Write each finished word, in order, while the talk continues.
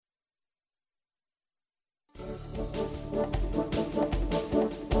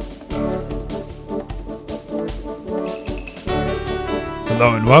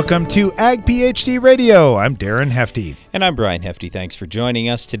Hello and welcome to Ag PhD Radio. I'm Darren Hefty. And I'm Brian Hefty. Thanks for joining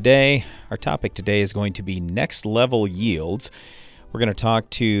us today. Our topic today is going to be next level yields. We're going to talk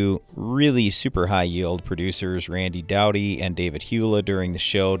to really super high yield producers, Randy Dowdy and David Hula, during the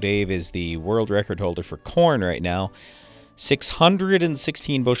show. Dave is the world record holder for corn right now,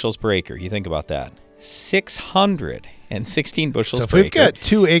 616 bushels per acre. You think about that. 616 bushels per acre. So if we've got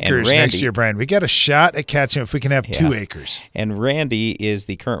 2 acres next year, Brian, we got a shot at catching if we can have 2 acres. And Randy is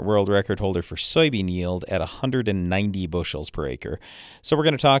the current world record holder for soybean yield at 190 bushels per acre. So we're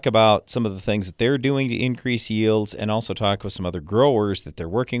going to talk about some of the things that they're doing to increase yields and also talk with some other growers that they're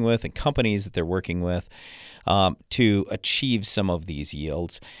working with and companies that they're working with to achieve some of these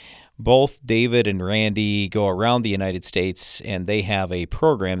yields. Both David and Randy go around the United States, and they have a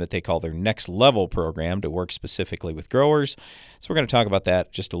program that they call their Next Level program to work specifically with growers. So we're going to talk about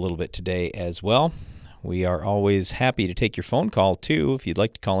that just a little bit today as well. We are always happy to take your phone call, too. If you'd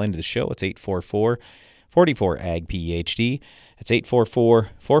like to call into the show, it's 844-44-AG-PHD. It's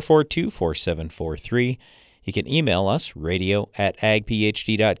 844-442-4743. You can email us,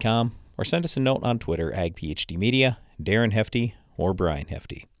 radio@agphd.com, or send us a note on Twitter, AgPHDmedia, Darren Hefty, or Brian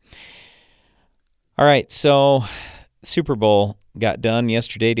Hefty. All right, so Super Bowl got done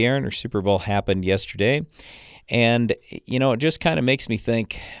yesterday, Darren, or Super Bowl happened yesterday. And, you know, it just kind of makes me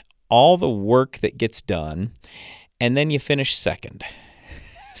think all the work that gets done, and then you finish second.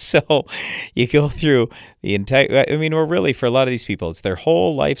 So you go through the entire, or really for a lot of these people, it's their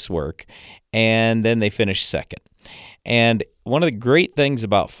whole life's work, and then they finish second. And one of the great things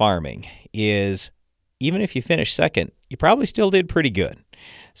about farming is even if you finish second, you probably still did pretty good.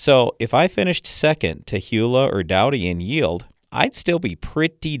 So if I finished second to Hula or Dowdy in yield, I'd still be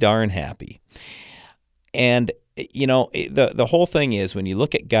pretty darn happy. And, you know, the whole thing is when you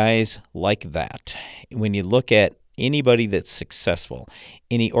look at guys like that, when you look at anybody that's successful,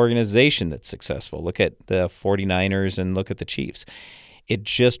 any organization that's successful, look at the 49ers and look at the Chiefs, it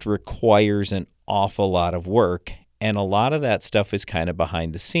just requires an awful lot of work. And a lot of that stuff is kind of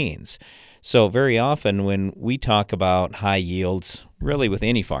behind the scenes. So very often when we talk about high yields, really with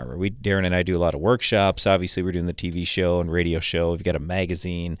any farmer, Darren and I do a lot of workshops. Obviously, we're doing the TV show and radio show. We've got a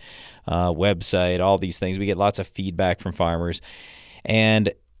magazine, website, all these things. We get lots of feedback from farmers.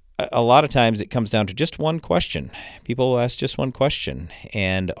 And a lot of times it comes down to just one question. People will ask just one question.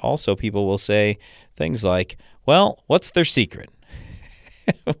 And also people will say things like, well, what's their secret?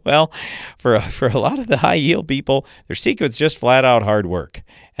 Well, for a lot of the high-yield people, their secret's just flat-out hard work.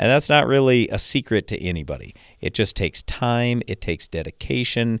 And that's not really a secret to anybody. It just takes time. It takes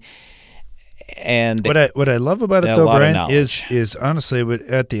dedication. And what I love about it, though, Brian, is honestly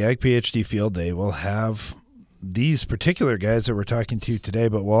at the Ag PhD Field Day, we'll have these particular guys that we're talking to today,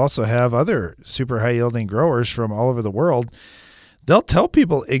 but we'll also have other super high-yielding growers from all over the world. They'll tell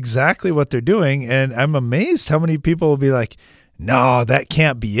people exactly what they're doing, and I'm amazed how many people will be like, no, that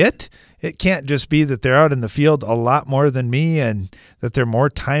can't be it. It can't just be that they're out in the field a lot more than me and that they're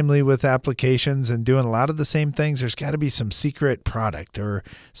more timely with applications and doing a lot of the same things. There's got to be some secret product or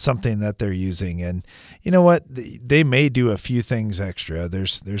something that they're using. And you know what? They may do a few things extra.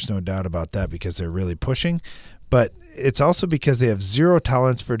 There's no doubt about that because they're really pushing. But it's also because they have zero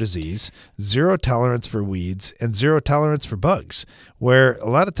tolerance for disease, zero tolerance for weeds, and zero tolerance for bugs, where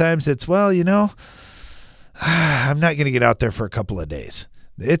a lot of times it's, well, you know, I'm not going to get out there for a couple of days.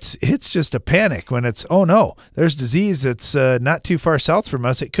 It's just a panic when it's, oh no, there's disease that's not too far south from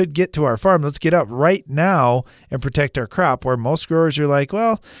us. It could get to our farm. Let's get out right now and protect our crop, where most growers are like,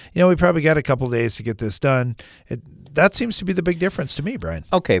 well, you know, we probably got a couple of days to get this done. That seems to be the big difference to me, Brian.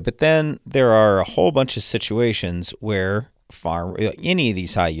 Okay, but then there are a whole bunch of situations where any of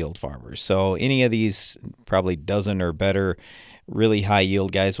these high-yield farmers, so any of these probably dozen or better really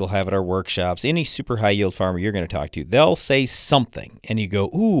high-yield guys will have at our workshops. Any super high-yield farmer you're going to talk to, they'll say something, and you go,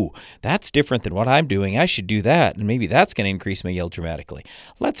 ooh, that's different than what I'm doing. I should do that, and maybe that's going to increase my yield dramatically.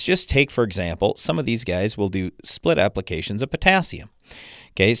 Let's just take, for example, some of these guys will do split applications of potassium.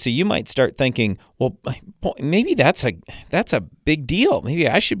 Okay, so you might start thinking, well, maybe that's a big deal. Maybe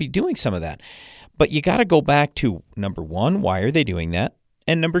I should be doing some of that. But you got to go back to, number one, why are they doing that?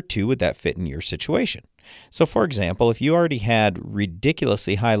 And number two, would that fit in your situation? So, for example, if you already had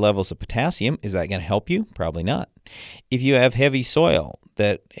ridiculously high levels of potassium, is that going to help you? Probably not. If you have heavy soil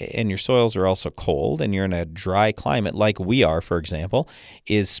and your soils are also cold and you're in a dry climate like we are, for example,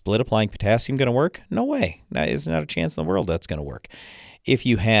 is split applying potassium going to work? No way. There's not a chance in the world that's going to work. If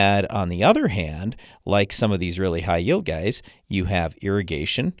you had, on the other hand, like some of these really high yield guys, you have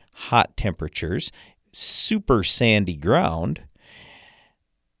irrigation, hot temperatures, super sandy ground,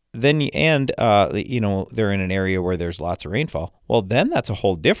 then they're in an area where there's lots of rainfall. Well, then that's a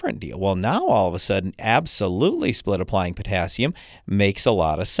whole different deal. Well, now all of a sudden, absolutely split applying potassium makes a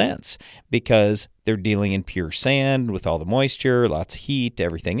lot of sense because they're dealing in pure sand with all the moisture, lots of heat,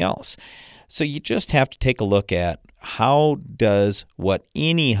 everything else. So you just have to take a look at how does what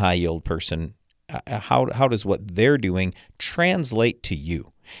any high yield person, how does what they're doing translate to you?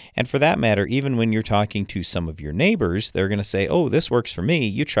 And for that matter, even when you're talking to some of your neighbors, they're going to say, oh, this works for me.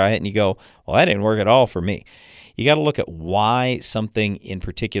 You try it and you go, well, that didn't work at all for me. You got to look at why something in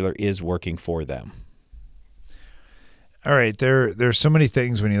particular is working for them. All right, there's so many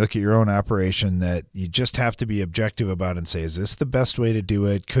things when you look at your own operation that you just have to be objective about and say, is this the best way to do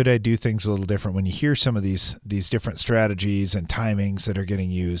it? Could I do things a little different? When you hear some of these different strategies and timings that are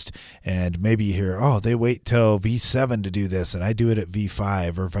getting used, and maybe you hear, oh, they wait till V7 to do this, and I do it at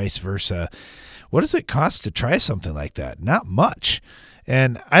V5 or vice versa. What does it cost to try something like that? Not much.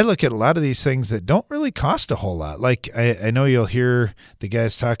 And I look at a lot of these things that don't really cost a whole lot. Like I know you'll hear the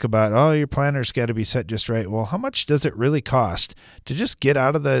guys talk about, oh, your planter's got to be set just right. Well, how much does it really cost to just get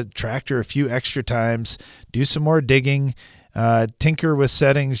out of the tractor a few extra times, do some more digging, tinker with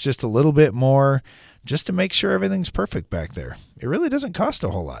settings just a little bit more, just to make sure everything's perfect back there? It really doesn't cost a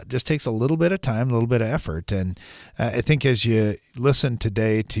whole lot. It just takes a little bit of time, a little bit of effort. And I think as you listen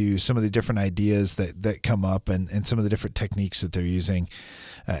today to some of the different ideas that come up and some of the different techniques that they're using,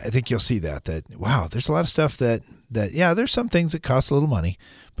 I think you'll see that, wow, there's a lot of stuff that yeah, there's some things that cost a little money,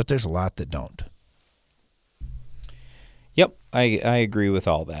 but there's a lot that don't. Yep, I agree with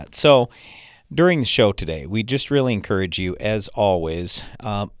all that. So during the show today, we just really encourage you, as always,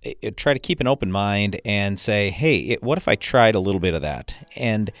 try to keep an open mind and say, hey, what if I tried a little bit of that?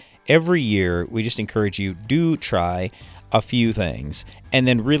 And every year, we just encourage you, do try a few things and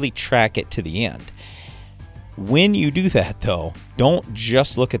then really track it to the end. When you do that, though, don't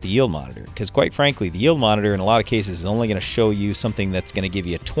just look at the yield monitor, because quite frankly, the yield monitor in a lot of cases is only going to show you something that's going to give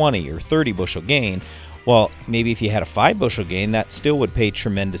you a 20 or 30 bushel gain. Well, maybe if you had a 5 bushel gain, that still would pay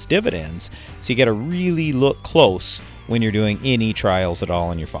tremendous dividends. So you got to really look close when you're doing any trials at all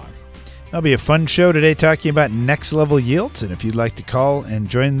on your farm. That'll be a fun show today talking about next level yields. And if you'd like to call and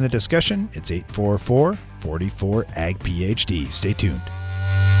join the discussion, it's 844-44-AG-PHD. Stay tuned.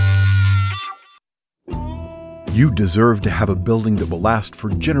 You deserve to have a building that will last for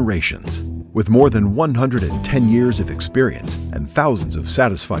generations. With more than 110 years of experience and thousands of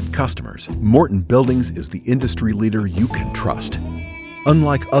satisfied customers, Morton Buildings is the industry leader you can trust.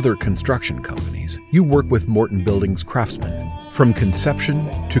 Unlike other construction companies, you work with Morton Buildings craftsmen from conception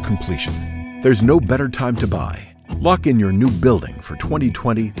to completion. There's no better time to buy. Lock in your new building for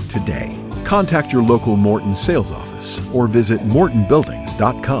 2020 today. Contact your local Morton sales office or visit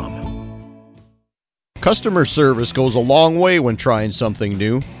mortonbuildings.com. Customer service goes a long way when trying something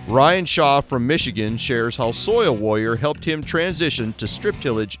new. Ryan Shaw from Michigan shares how Soil Warrior helped him transition to strip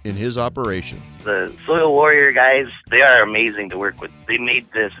tillage in his operation. The Soil Warrior guys, they are amazing to work with. They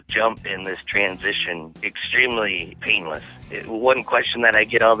made this jump in this transition extremely painless. One question that I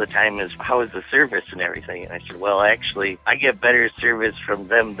get all the time is, how is the service and everything? And I said, well, actually, I get better service from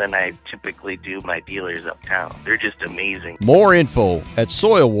them than I typically do my dealers uptown. They're just amazing. More info at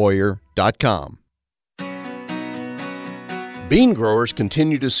soilwarrior.com. Bean growers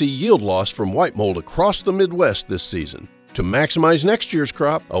continue to see yield loss from white mold across the Midwest this season. To maximize next year's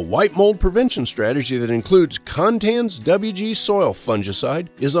crop, a white mold prevention strategy that includes Contans WG soil fungicide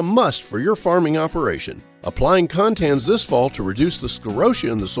is a must for your farming operation. Applying Contans this fall to reduce the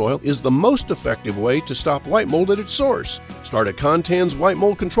sclerotia in the soil is the most effective way to stop white mold at its source. Start a Contans white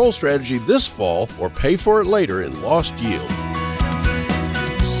mold control strategy this fall or pay for it later in lost yield.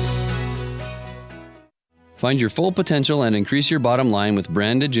 Find your full potential and increase your bottom line with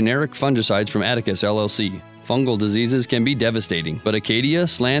branded generic fungicides from Atticus LLC. Fungal diseases can be devastating, but Acadia,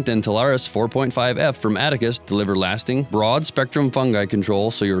 Slant, and Talaris 4.5F from Atticus deliver lasting, broad-spectrum fungi control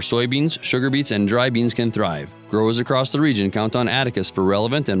so your soybeans, sugar beets, and dry beans can thrive. Growers across the region count on Atticus for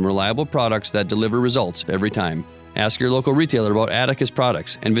relevant and reliable products that deliver results every time. Ask your local retailer about Atticus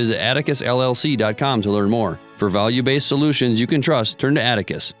products and visit atticusllc.com to learn more. For value-based solutions you can trust, turn to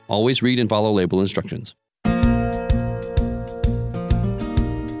Atticus. Always read and follow label instructions.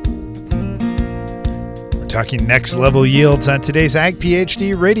 Talking next level yields on today's Ag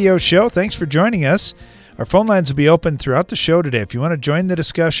PhD radio show. Thanks for joining us. Our phone lines will be open throughout the show today. If you want to join the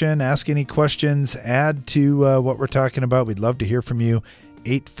discussion, ask any questions, add to what we're talking about, we'd love to hear from you.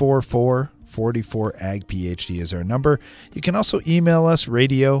 844-44-AG-PhD is our number. You can also email us,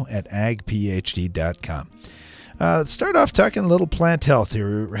 radio@agphd.com. Let's start off talking a little plant health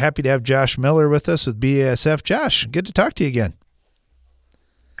here. We're happy to have Josh Miller with us with BASF. Josh, good to talk to you again.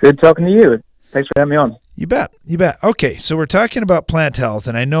 Good talking to you. Thanks for having me on. You bet. You bet. Okay, so we're talking about plant health,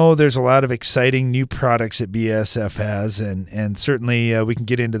 and I know there's a lot of exciting new products that BASF has, and certainly we can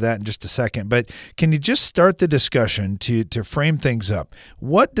get into that in just a second. But can you just start the discussion to frame things up?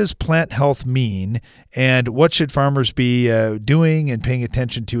 What does plant health mean, and what should farmers be doing and paying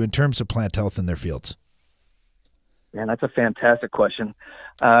attention to in terms of plant health in their fields? Man, that's a fantastic question,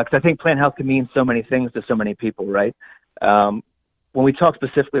 because I think plant health can mean so many things to so many people, right? When we talk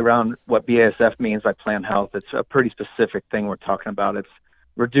specifically around what BASF means by plant health, it's a pretty specific thing we're talking about. It's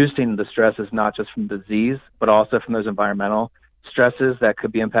reducing the stresses not just from disease, but also from those environmental stresses that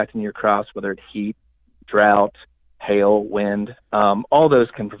could be impacting your crops, whether it's heat, drought, hail, wind. All those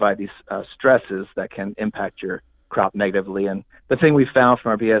can provide these stresses that can impact your crop negatively. And the thing we found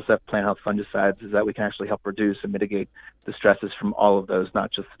from our BASF plant health fungicides is that we can actually help reduce and mitigate the stresses from all of those,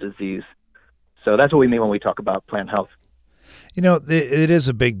 not just the disease. So that's what we mean when we talk about plant health. You know, it is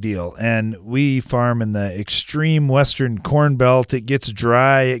a big deal, and we farm in the extreme western corn belt. It gets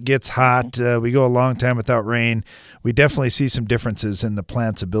dry, it gets hot. We go a long time without rain. We definitely see some differences in the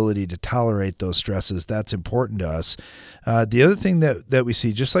plant's ability to tolerate those stresses. That's important to us. The other thing that we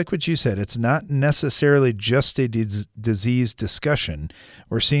see, just like what you said, it's not necessarily just a disease discussion.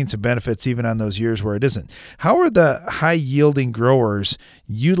 We're seeing some benefits even on those years where it isn't. How are the high-yielding growers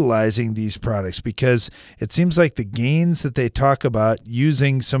utilizing these products? Because it seems like the gains that they talk about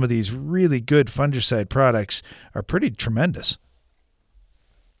using some of these really good fungicide products are pretty tremendous.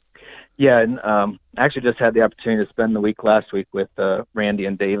 Yeah, and I actually just had the opportunity to spend the week last week with Randy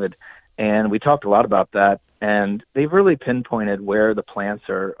and David, and we talked a lot about that, and they've really pinpointed where the plants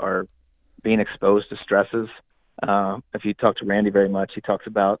are being exposed to stresses. If you talk to Randy very much, he talks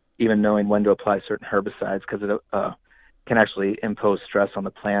about even knowing when to apply certain herbicides because it can actually impose stress on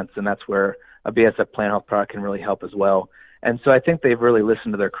the plants, and that's where a BASF plant health product can really help as well. And so I think they've really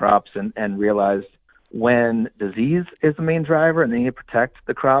listened to their crops and realized when disease is the main driver and they need to protect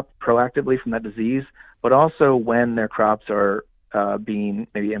the crop proactively from that disease, but also when their crops are being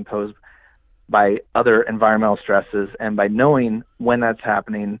maybe imposed by other environmental stresses. And by knowing when that's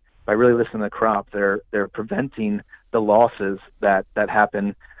happening, by really listening to the crop, they're preventing the losses that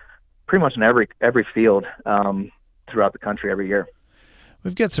happen pretty much in every field throughout the country every year.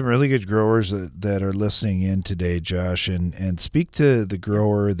 We've got some really good growers that are listening in today, Josh, and speak to the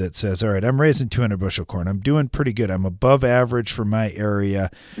grower that says, all right, I'm raising 200 bushel corn. I'm doing pretty good. I'm above average for my area.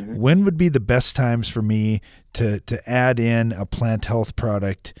 Mm-hmm. When would be the best times for me to add in a plant health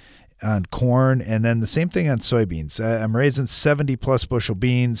product on corn? And then the same thing on soybeans. I'm raising 70 plus bushel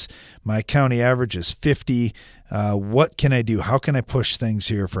beans. My county average is 50. What can I do? How can I push things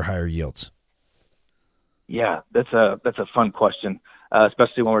here for higher yields? Yeah, that's a fun question.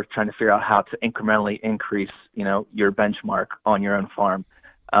 Especially when we're trying to figure out how to incrementally increase, your benchmark on your own farm.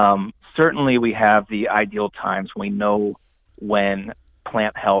 Certainly we have the ideal times when we know when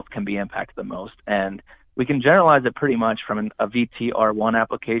plant health can be impacted the most. And we can generalize it pretty much from a VT R1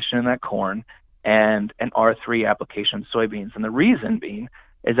 application in that corn and an R3 application in soybeans. And the reason being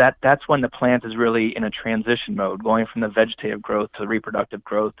is that that's when the plant is really in a transition mode, going from the vegetative growth to the reproductive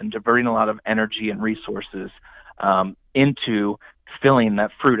growth and diverting a lot of energy and resources into filling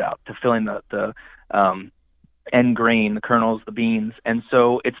that fruit out, to filling the end grain, the kernels, the beans. And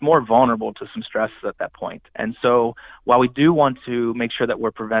so it's more vulnerable to some stresses at that point. And so while we do want to make sure that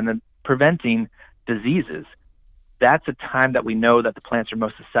we're preventing diseases, that's a time that we know that the plants are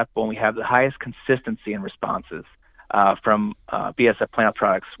most susceptible and we have the highest consistency in responses from BASF plant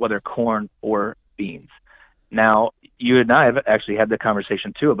products, whether corn or beans. Now, you and I have actually had the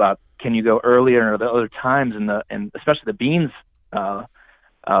conversation too about can you go earlier or the other times and especially the beans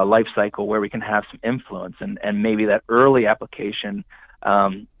life cycle where we can have some influence and maybe that early application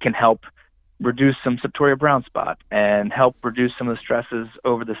can help reduce some septoria brown spot and help reduce some of the stresses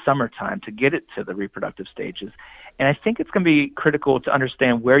over the summertime to get it to the reproductive stages. And I think it's going to be critical to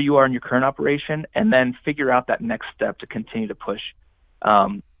understand where you are in your current operation and then figure out that next step to continue to push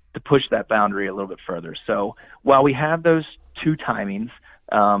that boundary a little bit further. So while we have those two timings,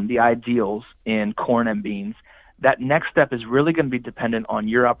 the ideals in corn and beans, that next step is really going to be dependent on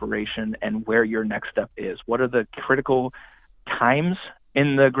your operation and where your next step is. What are the critical times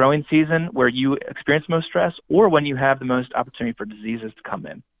in the growing season where you experience most stress or when you have the most opportunity for diseases to come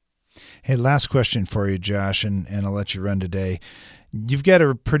in? Hey, last question for you, Josh, and I'll let you run today. You've got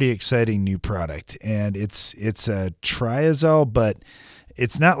a pretty exciting new product, and it's a triazole, but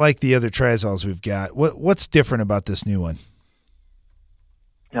it's not like the other triazoles we've got. What's different about this new one?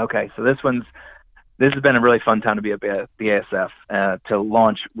 Okay, so this has been a really fun time to be at BASF to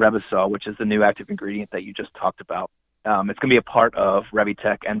launch Revysol, which is the new active ingredient that you just talked about. It's going to be a part of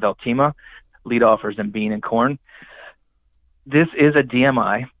Revitec and Veltima, lead offers in bean and corn. This is a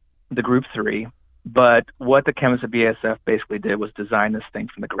DMI, the Group 3, but what the chemists at BASF basically did was design this thing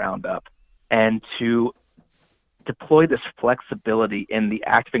from the ground up and to deploy this flexibility in the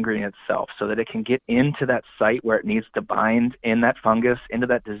active ingredient itself so that it can get into that site where it needs to bind in that fungus, into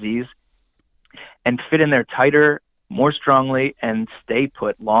that disease, and fit in there tighter, more strongly, and stay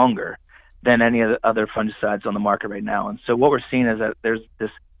put longer than any of the other fungicides on the market right now. And so what we're seeing is that there's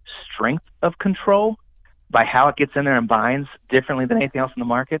this strength of control by how it gets in there and binds differently than anything else in the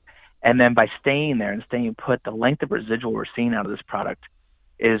market. And then by staying there and staying put, the length of residual we're seeing out of this product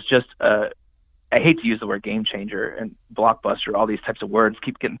is just I hate to use the word game changer and blockbuster, all these types of words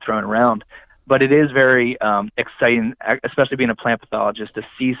keep getting thrown around, but it is very exciting, especially being a plant pathologist, to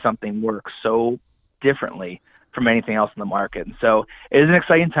see something work so differently from anything else in the market. And so it is an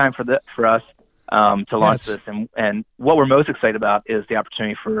exciting time for us to launch this. And what we're most excited about is the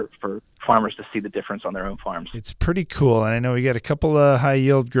opportunity for farmers to see the difference on their own farms. It's pretty cool. And I know we got a couple of high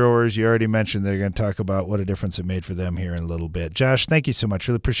yield growers. You already mentioned they're going to talk about what a difference it made for them here in a little bit. Josh, thank you so much.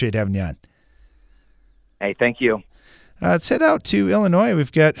 Really appreciate having you on. Hey, thank you. Let's head out to Illinois.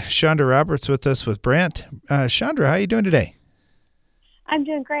 We've got Chandra Roberts with us with Brandt. Chandra, how are you doing today? I'm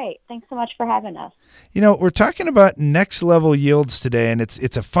doing great. Thanks so much for having us. You know, we're talking about next level yields today, and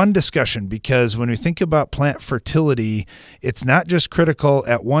it's a fun discussion because when we think about plant fertility, it's not just critical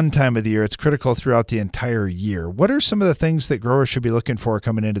at one time of the year, it's critical throughout the entire year. What are some of the things that growers should be looking for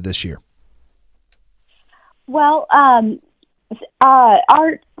coming into this year? Well,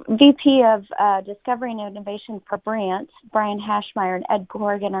 our VP of Discovery and Innovation for Brandt, Brian Hashmeyer and Ed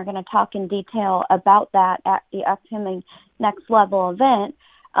Corrigan, are going to talk in detail about that at the upcoming Next Level event.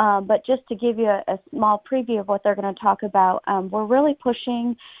 But just to give you a small preview of what they're going to talk about, we're really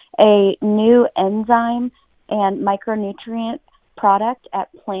pushing a new enzyme and micronutrient product at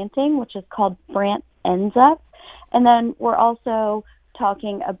planting, which is called Brandt EnZup. And then we're also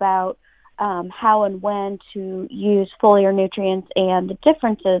talking about how and when to use foliar nutrients and the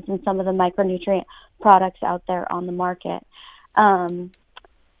differences in some of the micronutrient products out there on the market.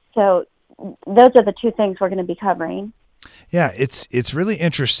 So those are the two things we're going to be covering. Yeah, it's really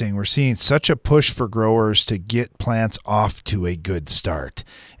interesting. We're seeing such a push for growers to get plants off to a good start.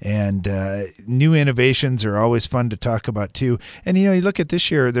 And new innovations are always fun to talk about too. And, you know, you look at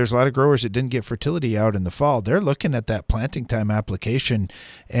this year, there's a lot of growers that didn't get fertility out in the fall. They're looking at that planting time application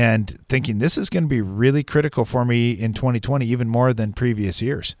and thinking this is going to be really critical for me in 2020, even more than previous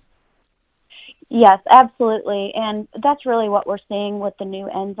years. Yes, absolutely. And that's really what we're seeing with the new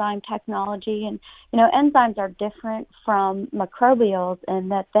enzyme technology. And, you know, enzymes are different from microbials in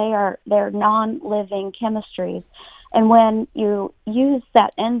that they're non-living chemistries. And when you use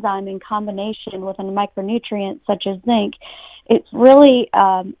that enzyme in combination with a micronutrient such as zinc, it's really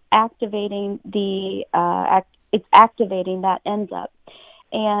activating activating that EnZup.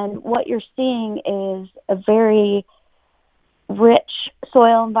 And what you're seeing is a very rich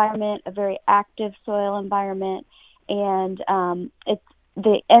soil environment, a very active soil environment, and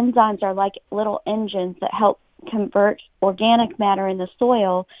the enzymes are like little engines that help convert organic matter in the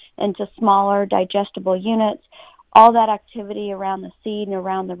soil into smaller digestible units. All that activity around the seed and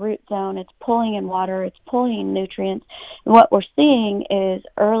around the root zone, it's pulling in water, it's pulling in nutrients. And what we're seeing is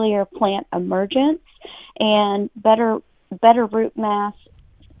earlier plant emergence and better root mass,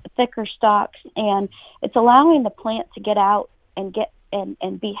 thicker stalks, and it's allowing the plant to get out and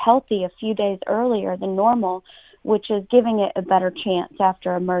be healthy a few days earlier than normal, which is giving it a better chance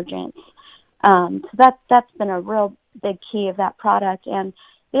after emergence. So that's been a real big key of that product. And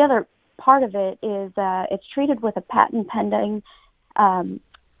the other part of it is it's treated with a patent-pending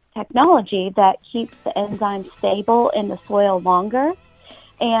technology that keeps the enzyme stable in the soil longer.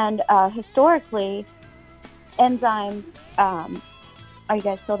 And historically, enzymes are you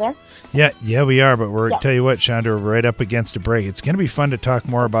guys still there? Yeah, we are. But tell you what, Chandra, we're right up against a break. It's going to be fun to talk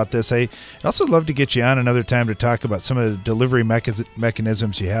more about this. I also love to get you on another time to talk about some of the delivery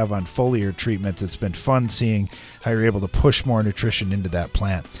mechanisms you have on foliar treatments. It's been fun seeing how you're able to push more nutrition into that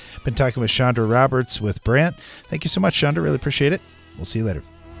plant. Been talking with Chandra Roberts with Brandt. Thank you so much, Chandra. Really appreciate it. We'll see you later.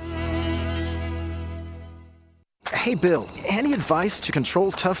 Hey, Bill, any advice to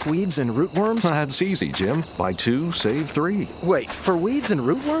control tough weeds and rootworms? That's easy, Jim. Buy 2, save 3. Wait, for weeds and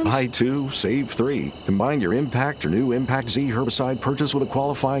rootworms? Buy 2, save 3. Combine your Impact or new Impact Z herbicide purchase with a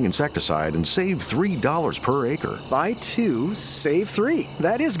qualifying insecticide and save $3 per acre. Buy 2, save 3.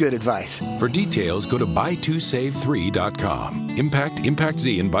 That is good advice. For details, go to buy2save3.com. Impact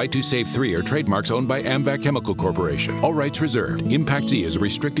Z, and Buy 2 Save 3 are trademarks owned by AMVAC Chemical Corporation. All rights reserved. Impact Z is a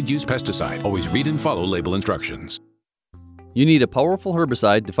restricted use pesticide. Always read and follow label instructions. You need a powerful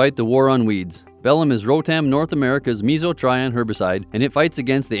herbicide to fight the war on weeds. Bellum is Rotam North America's mesotrione herbicide, and it fights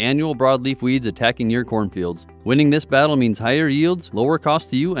against the annual broadleaf weeds attacking your cornfields. Winning this battle means higher yields, lower cost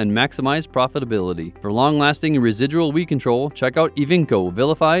to you, and maximized profitability. For long-lasting and residual weed control, check out Evinco,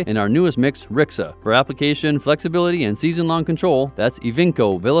 Vilify, and our newest mix, Rixa. For application, flexibility, and season-long control, that's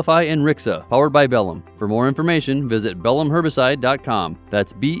Evinco, Vilify, and Rixa, powered by Bellum. For more information, visit bellumherbicide.com.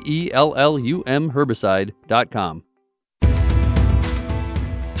 That's BELLUM herbicide.com.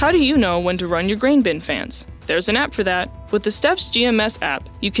 How do you know when to run your grain bin fans? There's an app for that. With the Steps GMS app,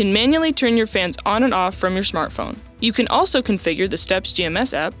 you can manually turn your fans on and off from your smartphone. You can also configure the Steps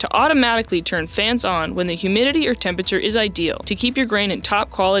GMS app to automatically turn fans on when the humidity or temperature is ideal to keep your grain in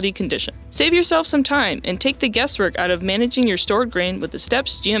top quality condition. Save yourself some time and take the guesswork out of managing your stored grain with the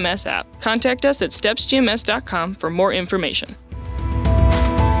Steps GMS app. Contact us at stepsgms.com for more information.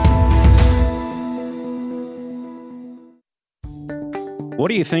 What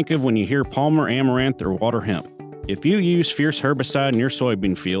do you think of when you hear Palmer Amaranth or water hemp? If you use Fierce herbicide in your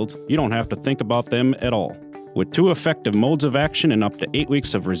soybean fields, you don't have to think about them at all. With 2 effective modes of action and up to 8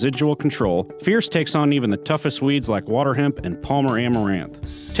 weeks of residual control, Fierce takes on even the toughest weeds like water hemp and Palmer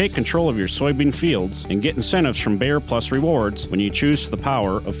Amaranth. Take control of your soybean fields and get incentives from Bayer Plus Rewards when you choose the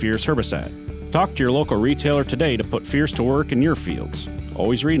power of Fierce herbicide. Talk to your local retailer today to put Fierce to work in your fields.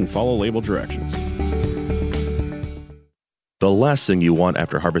 Always read and follow label directions. The last thing you want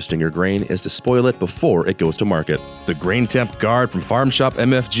after harvesting your grain is to spoil it before it goes to market. The Grain Temp Guard from Farm Shop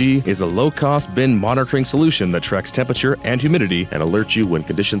MFG is a low-cost bin monitoring solution that tracks temperature and humidity and alerts you when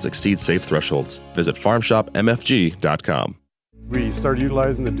conditions exceed safe thresholds. Visit farmshopmfg.com. We started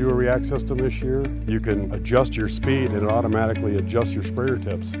utilizing the Dual React system this year. You can adjust your speed and it automatically adjusts your sprayer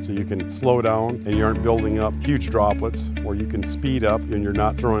tips. So you can slow down and you aren't building up huge droplets, or you can speed up and you're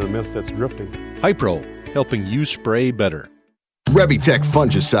not throwing a mist that's drifting. Hypro, helping you spray better. Revitec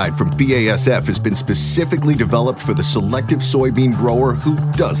fungicide from BASF has been specifically developed for the selective soybean grower who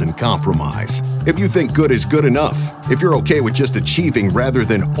doesn't compromise. If you think good is good enough, if you're okay with just achieving rather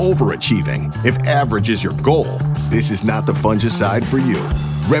than overachieving, if average is your goal, this is not the fungicide for you.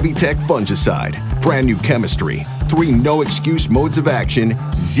 Revitec fungicide, brand new chemistry, 3 no-excuse modes of action,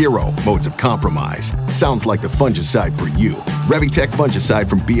 0 modes of compromise. Sounds like the fungicide for you. Revitec fungicide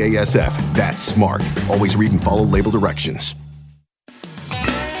from BASF. That's smart. Always read and follow label directions.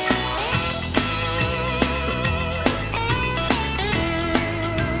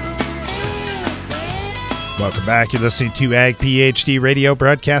 Welcome back. You're listening to Ag PhD Radio,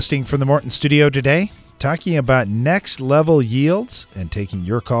 broadcasting from the Morton studio today, talking about next level yields and taking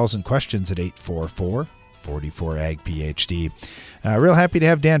your calls and questions at 844-44-AG-PhD. Real happy to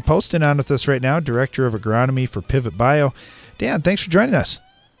have Dan Poston on with us right now, Director of Agronomy for Pivot Bio. Dan, thanks for joining us.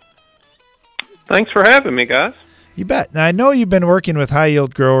 Thanks for having me, guys. You bet. Now, I know you've been working with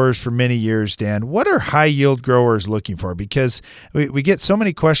high-yield growers for many years, Dan. What are high-yield growers looking for? Because we get so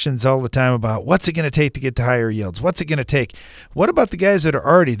many questions all the time about what's it going to take to get to higher yields? What's it going to take? What about the guys that are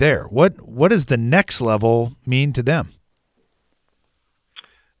already there? What does the next level mean to them?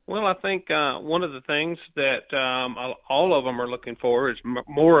 Well, I think one of the things that all of them are looking for is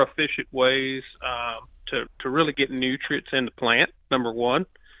more efficient ways to really get nutrients in the plant, number one.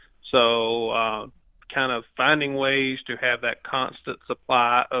 So kind of finding ways to have that constant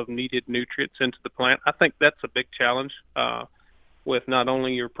supply of needed nutrients into the plant. I think that's a big challenge with not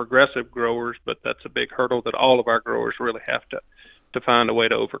only your progressive growers, but that's a big hurdle that all of our growers really have to find a way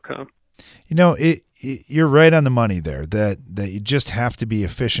to overcome. You know, you're right on the money there, that you just have to be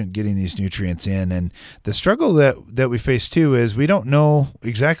efficient getting these nutrients in. And the struggle that we face too is we don't know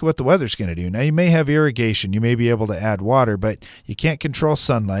exactly what the weather's going to do. Now, you may have irrigation, you may be able to add water, but you can't control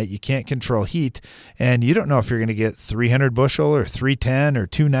sunlight, you can't control heat, and you don't know if you're going to get 300 bushel or 310 or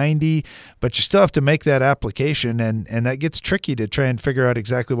 290, but you still have to make that application, and that gets tricky to try and figure out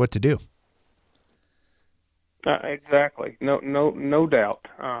exactly what to do. Exactly. No doubt.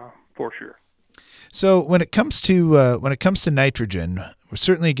 For sure. So when it comes to nitrogen, we're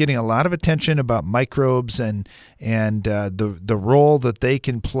certainly getting a lot of attention about microbes and the role that they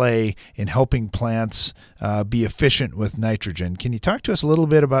can play in helping plants be efficient with nitrogen. Can you talk to us a little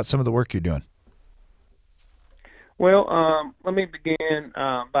bit about some of the work you're doing? Well, let me begin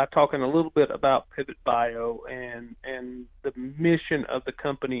by talking a little bit about Pivot Bio and the mission of the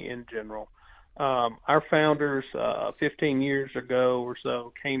company in general. Our founders 15 years ago or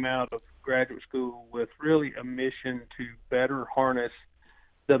so came out of graduate school with really a mission to better harness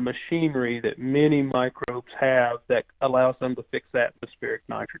the machinery that many microbes have that allows them to fix atmospheric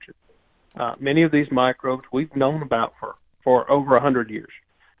nitrogen. Many of these microbes we've known about for over 100 years.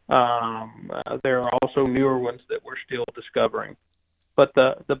 There are also newer ones that we're still discovering. But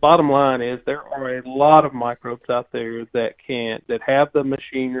the bottom line is there are a lot of microbes out there that have the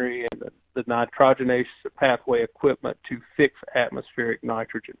machinery and the nitrogenase pathway equipment to fix atmospheric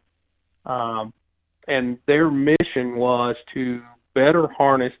nitrogen. And their mission was to better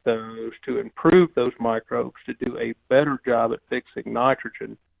harness those, to improve those microbes, to do a better job at fixing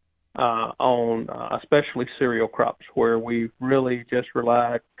nitrogen on especially cereal crops, where we've really just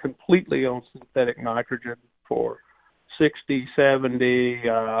relied completely on synthetic nitrogen for 60, 70,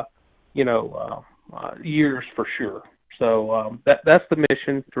 years for sure. So that's the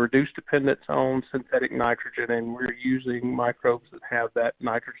mission, to reduce dependence on synthetic nitrogen, and we're using microbes that have that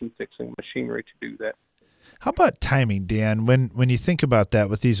nitrogen-fixing machinery to do that. How about timing, Dan? When you think about that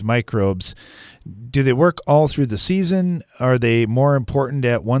with these microbes, do they work all through the season? Are they more important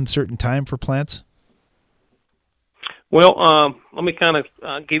at one certain time for plants? Well, let me kind of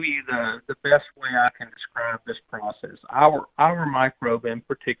give you the best way I can describe this process. Our microbe in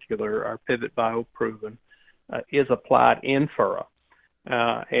particular, our Pivot Bio Proven, is applied in furrow,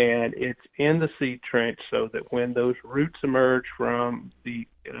 and it's in the seed trench so that when those roots emerge from the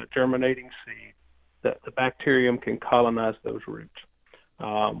germinating seed, the bacterium can colonize those roots.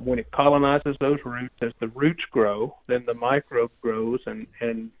 When it colonizes those roots, as the roots grow, then the microbe grows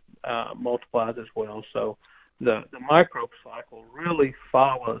and multiplies as well. So the microbe cycle really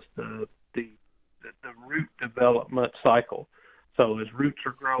follows the root development cycle. So as roots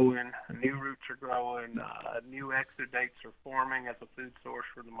are growing, new roots are growing, new exudates are forming as a food source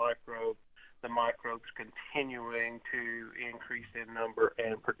for the microbes continuing to increase in number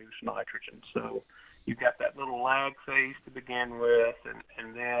and produce nitrogen. So you've got that little lag phase to begin with,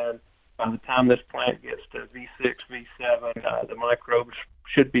 and then by the time this plant gets to V6, V7, the microbes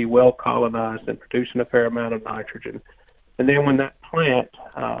should be well colonized and producing a fair amount of nitrogen. And then when that plant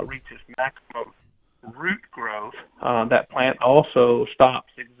reaches maximum root growth, that plant also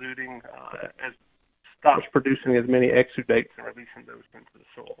stops producing as many exudates and releasing those into the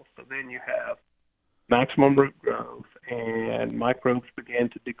soil. So then you have maximum root growth, and microbes begin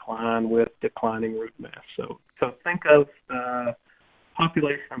to decline with declining root mass. So think of the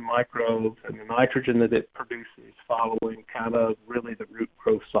population of microbes and the nitrogen that it produces following kind of really the root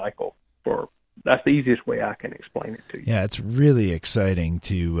growth cycle. That's the easiest way I can explain it to you. Yeah, it's really exciting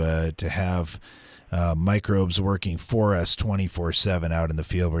to have microbes working for us 24/7 out in the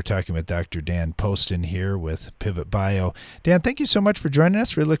field. We're talking with Dr. Dan Poston here with Pivot Bio. Dan, thank you so much for joining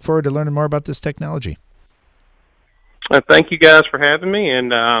us. We look forward to learning more about this technology. Thank you guys for having me,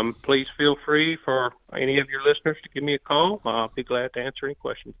 and please feel free for any of your listeners to give me a call. I'll be glad to answer any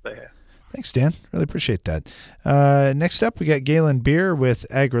questions they have. Thanks, Dan. Really appreciate that. Next up, we got Galen Beer with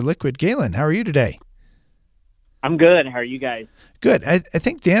AgriLiquid. Galen, how are you today? I'm good. How are you guys? Good. I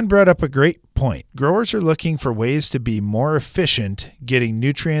think Dan brought up a great point. Growers are looking for ways to be more efficient getting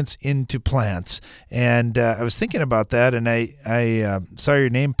nutrients into plants. And I was thinking about that, and I saw your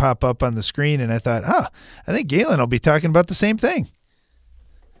name pop up on the screen, and I thought, I think Galen will be talking about the same thing.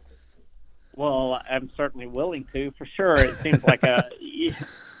 Well, I'm certainly willing to, for sure. It seems like kind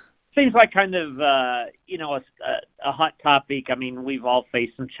of a hot topic. I mean, we've all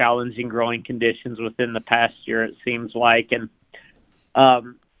faced some challenging growing conditions within the past year, it seems like, and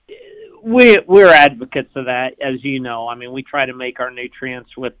we're advocates of that, as you know. I mean, we try to make our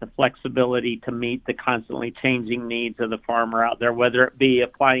nutrients with the flexibility to meet the constantly changing needs of the farmer out there, whether it be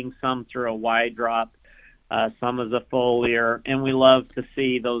applying some through a wide drop, some as a foliar, and we love to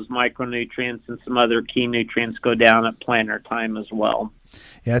see those micronutrients and some other key nutrients go down at planter time as well.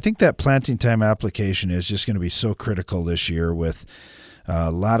 Yeah, I think that planting time application is just going to be so critical this year with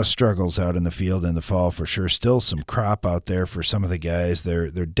a lot of struggles out in the field in the fall for sure. Still some crop out there for some of the guys. They're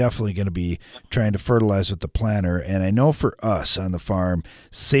definitely going to be trying to fertilize with the planter. And I know for us on the farm,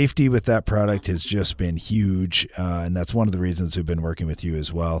 safety with that product has just been huge. And that's one of the reasons we've been working with you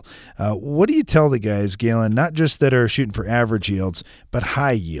as well. What do you tell the guys, Galen, not just that are shooting for average yields, but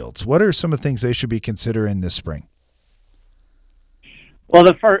high yields? What are some of the things they should be considering this spring? Well,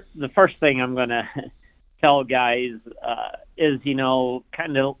 the first thing I'm going to tell guys is,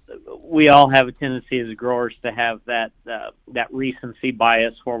 kind of we all have a tendency as growers to have that recency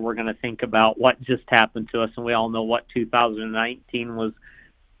bias where we're going to think about what just happened to us, and we all know what 2019 was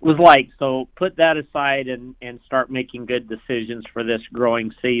like. So put that aside and start making good decisions for this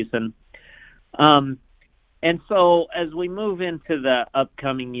growing season. And so as we move into the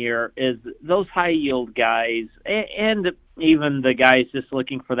upcoming year, is those high yield guys and even the guys just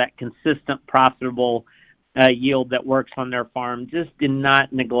looking for that consistent, profitable yield that works on their farm, just do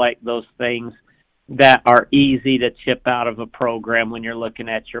not neglect those things. that are easy to chip out of a program when you're looking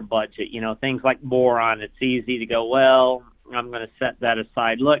at your budget. You know, things like boron, it's easy to go, well, I'm going to set that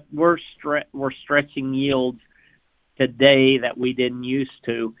aside. Look, we're stretching yields today that we didn't used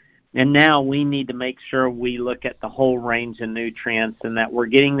to, and now we need to make sure we look at the whole range of nutrients and that we're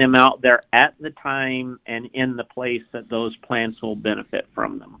getting them out there at the time and in the place that those plants will benefit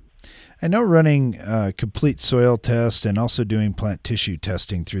from them. I know running complete soil test and also doing plant tissue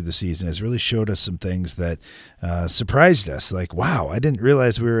testing through the season has really showed us some things that surprised us. Like, wow, I didn't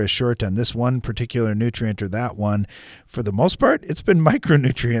realize we were as short on this one particular nutrient or that one. For the most part, it's been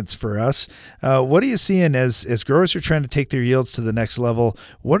micronutrients for us. What are you seeing as growers are trying to take their yields to the next level?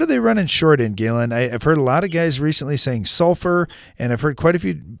 What are they running short in, Galen? I've heard a lot of guys recently saying sulfur, and I've heard quite a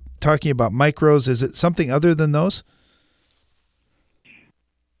few talking about micros. Is it something other than those?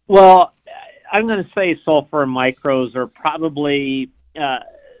 Well, I'm going to say sulfur and micros are probably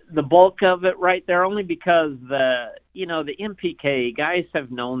the bulk of it right there, only because the NPK, guys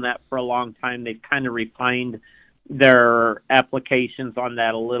have known that for a long time. They've kind of refined their applications on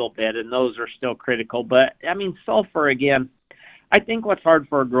that a little bit, and those are still critical. But, I mean, sulfur, again, I think what's hard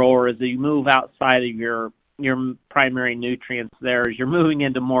for a grower is that you move outside of your primary nutrients there, is you're moving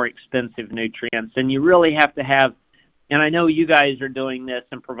into more expensive nutrients, and you really have to have, and I know you guys are doing this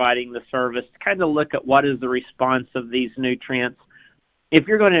and providing the service, to kind of look at what is the response of these nutrients. If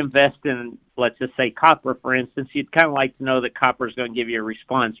you're going to invest in, let's just say, copper, for instance, you'd kind of like to know that copper is going to give you a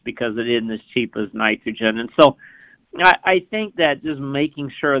response because it isn't as cheap as nitrogen. And so I think that just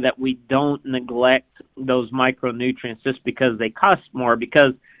making sure that we don't neglect those micronutrients just because they cost more,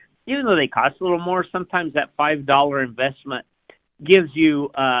 because even though they cost a little more, sometimes that $5 investment gives you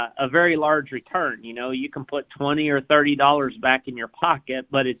a very large return. You know, you can put $20 or $30 back in your pocket,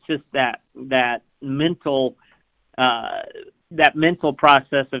 but it's just that mental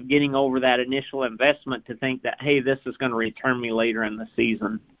process of getting over that initial investment to think that, hey, this is going to return me later in the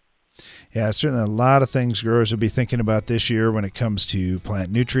season. Yeah, certainly a lot of things growers will be thinking about this year when it comes to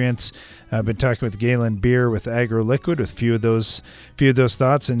plant nutrients. I've been talking with Galen Beer with AgroLiquid with a few of those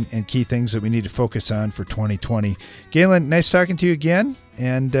thoughts and key things that we need to focus on for 2020. Galen, nice talking to you again,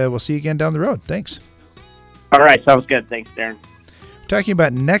 and we'll see you again down the road. Thanks. All right, sounds good. Thanks, Darren. We're talking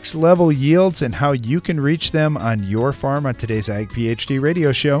about next level yields and how you can reach them on your farm on today's Ag PhD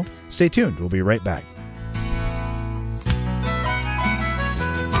radio show. Stay tuned. We'll be right back.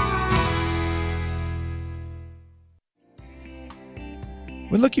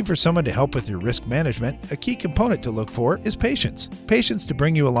 When looking for someone to help with your risk management, a key component to look for is patience. Patience to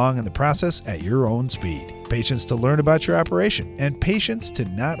bring you along in the process at your own speed. Patience to learn about your operation. And patience to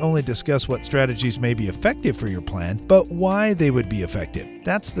not only discuss what strategies may be effective for your plan, but why they would be effective.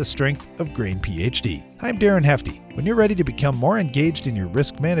 That's the strength of Grain PhD. I'm Darren Hefty. When you're ready to become more engaged in your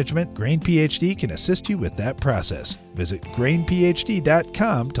risk management, Grain PhD can assist you with that process. Visit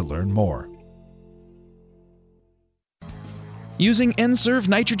grainphd.com to learn more. Using N-Serve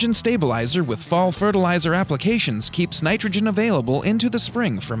nitrogen stabilizer with fall fertilizer applications keeps nitrogen available into the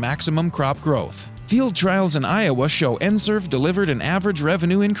spring for maximum crop growth. Field trials in Iowa show N-Serve delivered an average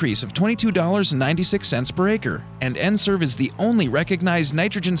revenue increase of $22.96 per acre, and N-Serve is the only recognized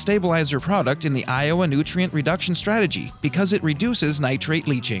nitrogen stabilizer product in the Iowa Nutrient Reduction Strategy because it reduces nitrate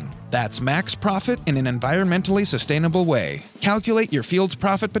leaching. That's max profit in an environmentally sustainable way. Calculate your field's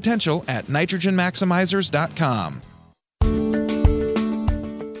profit potential at nitrogenmaximizers.com.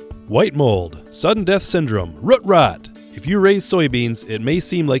 White mold, sudden death syndrome, root rot. If you raise soybeans, it may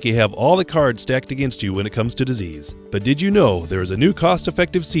seem like you have all the cards stacked against you when it comes to disease. But did you know there is a new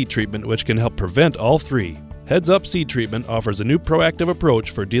cost-effective seed treatment which can help prevent all three? Heads Up Seed Treatment offers a new proactive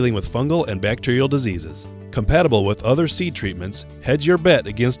approach for dealing with fungal and bacterial diseases. Compatible with other seed treatments, hedge your bet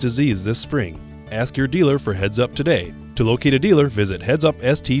against disease this spring. Ask your dealer for Heads Up today. To locate a dealer, visit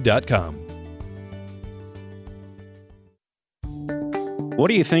headsupst.com. What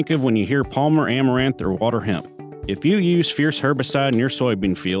do you think of when you hear Palmer Amaranth or water hemp? If you use Fierce herbicide in your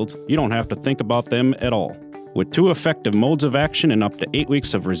soybean fields, you don't have to think about them at all. With 2 effective modes of action and up to 8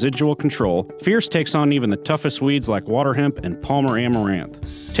 weeks of residual control, Fierce takes on even the toughest weeds like water hemp and Palmer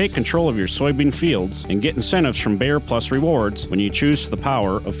Amaranth. Take control of your soybean fields and get incentives from Bayer Plus Rewards when you choose the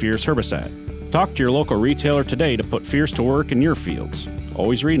power of Fierce herbicide. Talk to your local retailer today to put Fierce to work in your fields.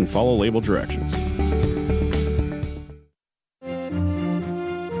 Always read and follow label directions.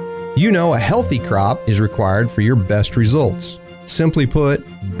 You know, a healthy crop is required for your best results. Simply put,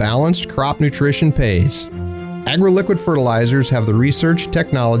 balanced crop nutrition pays. AgroLiquid fertilizers have the research,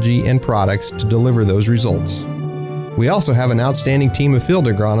 technology, and products to deliver those results. We also have an outstanding team of field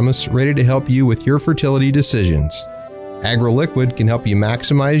agronomists ready to help you with your fertility decisions. AgroLiquid can help you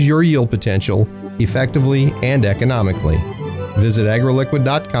maximize your yield potential effectively and economically. Visit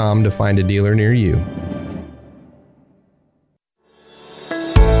agroliquid.com to find a dealer near you.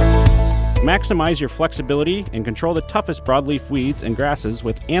 Maximize your flexibility and control the toughest broadleaf weeds and grasses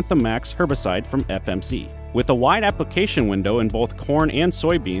with Anthem Max herbicide from FMC. With a wide application window in both corn and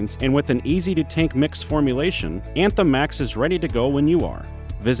soybeans, and with an easy-to-tank mix formulation, Anthem Max is ready to go when you are.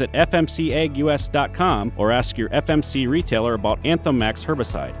 Visit FMCAgUS.com or ask your FMC retailer about Anthem Max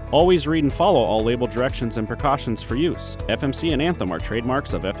herbicide. Always read and follow all label directions and precautions for use. FMC and Anthem are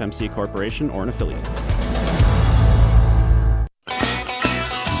trademarks of FMC Corporation or an affiliate.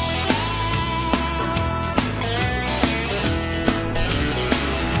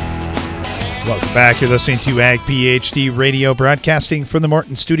 Welcome back. You're listening to Ag PhD Radio, broadcasting from the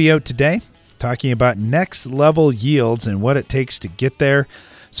Morton studio today, talking about next level yields and what it takes to get there.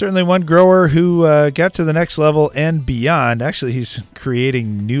 Certainly one grower who got to the next level and beyond, actually he's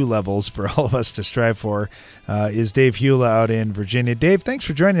creating new levels for all of us to strive for, is Dave Hula out in Virginia. Dave, thanks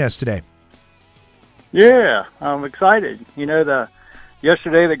for joining us today. Yeah, I'm excited. You know,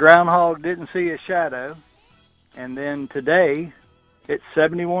 yesterday the groundhog didn't see a shadow, and then today it's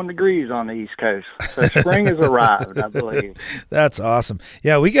 71 degrees on the East Coast. So spring has arrived, I believe. That's awesome.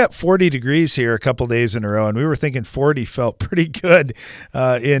 Yeah, we got 40 degrees here a couple days in a row, and we were thinking 40 felt pretty good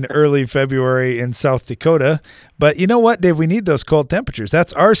in early February in South Dakota. But you know what, Dave? We need those cold temperatures.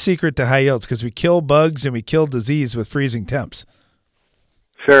 That's our secret to high yields, because we kill bugs and we kill disease with freezing temps.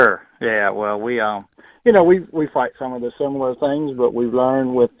 Sure. Yeah, well, we fight some of the similar things, but we've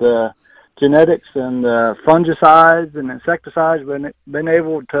learned with the genetics and fungicides and insecticides, been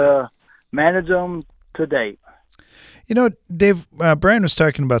able to manage them to date. You know, Dave, Brian was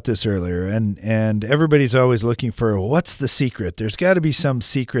talking about this earlier, and everybody's always looking for, what's the secret? There's got to be some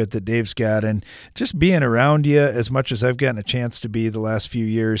secret that Dave's got, and just being around you as much as I've gotten a chance to be the last few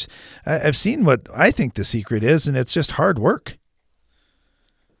years, I've seen what I think the secret is, and it's just hard work.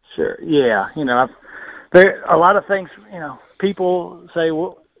 Sure, yeah. You know, there a lot of things, you know, people say,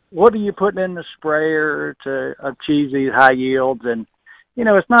 well, what are you putting in the sprayer to achieve these high yields? And, you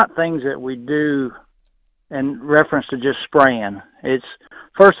know, it's not things that we do in reference to just spraying. It's,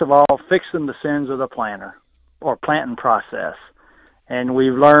 first of all, fixing the sins of the planter or planting process. And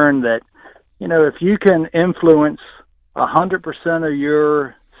we've learned that, you know, if you can influence 100% of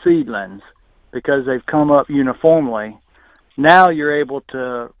your seedlings because they've come up uniformly, now you're able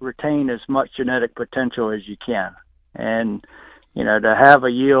to retain as much genetic potential as you can. And, you know, to have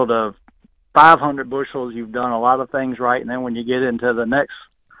a yield of 500 bushels, you've done a lot of things right. And then when you get into the next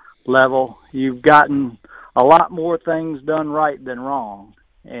level, you've gotten a lot more things done right than wrong.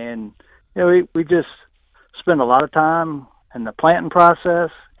 And, you know, we just spend a lot of time in the planting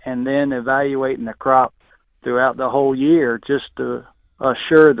process and then evaluating the crop throughout the whole year just to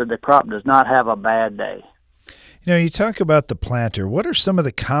assure that the crop does not have a bad day. You know, you talk about the planter. What are some of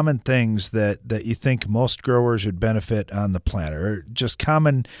the common things that you think most growers would benefit on the planter? Or just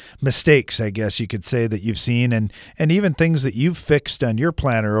common mistakes, I guess you could say, that you've seen, and even things that you've fixed on your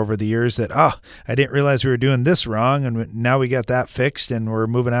planter over the years that, I didn't realize we were doing this wrong, and now we got that fixed, and we're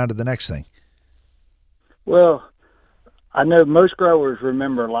moving on to the next thing. Well, I know most growers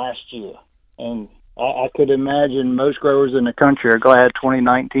remember last year, and I could imagine most growers in the country are glad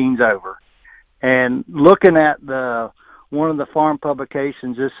 2019's over. And looking at one of the farm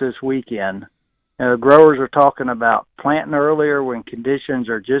publications this weekend, growers are talking about planting earlier when conditions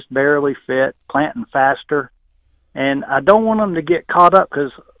are just barely fit, planting faster. And I don't want them to get caught up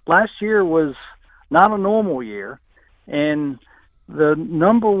because last year was not a normal year. And the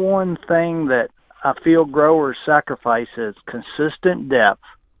number one thing that I feel growers sacrifice is consistent depth.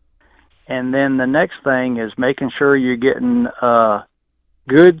 And then the next thing is making sure you're getting a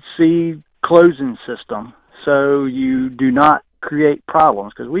good seed closing system so you do not create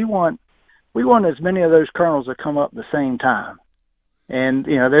problems, because we want as many of those kernels to come up at the same time. And,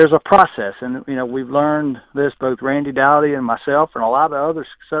 you know, there's a process, and, you know, we've learned this, both Randy Dowdy and myself and a lot of other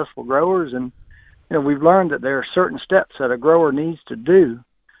successful growers, and, you know, we've learned that there are certain steps that a grower needs to do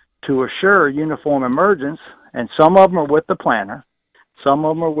to assure uniform emergence, and some of them are with the planter, some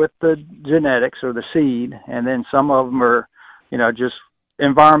of them are with the genetics or the seed, and then some of them are, you know, just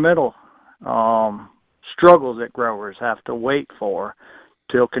environmental struggles that growers have to wait for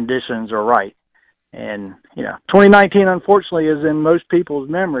till conditions are right. And, you know, 2019, unfortunately, is in most people's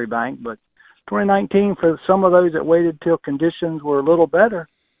memory bank, but 2019, for some of those that waited till conditions were a little better,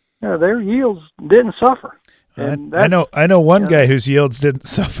 you know, their yields didn't suffer. I know one guy whose yields didn't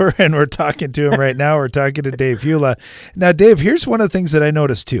suffer, and we're talking to him right now. We're talking to Dave Hula. Now, Dave, here's one of the things that I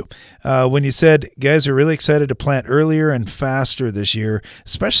noticed too. When you said guys are really excited to plant earlier and faster this year,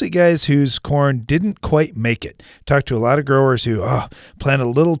 especially guys whose corn didn't quite make it. Talked to a lot of growers who plant a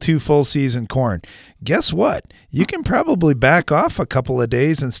little too full season corn. Guess what? You can probably back off a couple of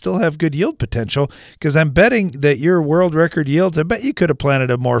days and still have good yield potential, because I'm betting that your world record yields, I bet you could have planted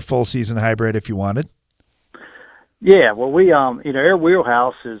a more full season hybrid if you wanted. Yeah, well, we, our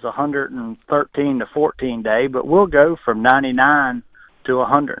wheelhouse is 113 to 14 day, but we'll go from 99 to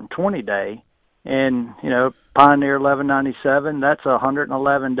 120 day. And, Pioneer 1197, that's a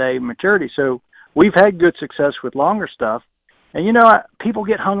 111 day maturity. So we've had good success with longer stuff. And, people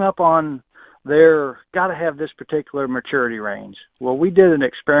get hung up on their got to have this particular maturity range. Well, we did an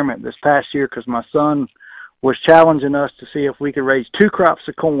experiment this past year because my son was challenging us to see if we could raise 2 crops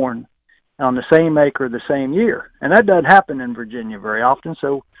of corn on the same acre the same year. And that doesn't happen in Virginia very often.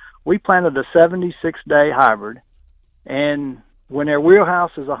 So we planted a 76-day hybrid. And when their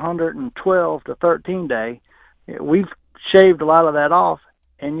wheelhouse is 112 to 13 day, we've shaved a lot of that off.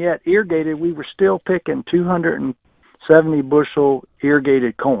 And yet irrigated, we were still picking 270 bushel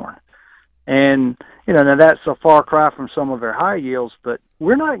irrigated corn. And, now that's a far cry from some of our high yields, but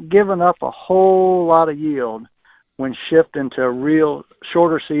we're not giving up a whole lot of yield when shifting to real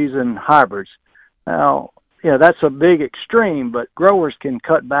shorter season hybrids. Now, that's a big extreme, but growers can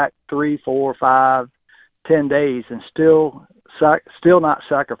cut back 3, 4, 5, 10 days and still not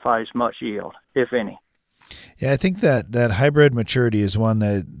sacrifice much yield, if any. Yeah, I think that hybrid maturity is one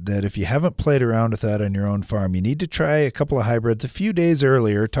that if you haven't played around with that on your own farm, you need to try a couple of hybrids a few days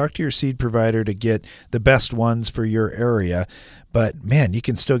earlier. Talk to your seed provider to get the best ones for your area. But, man, you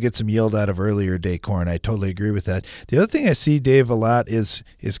can still get some yield out of earlier day corn. I totally agree with that. The other thing I see, Dave, a lot is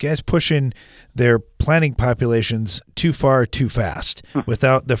guys pushing their planting populations too far too fast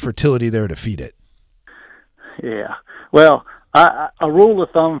without the fertility there to feed it. Yeah. Well, a rule of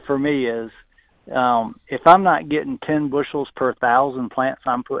thumb for me is, if I'm not getting 10 bushels per 1,000 plants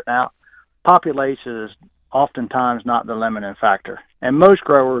I'm putting out, population is oftentimes not the limiting factor. And most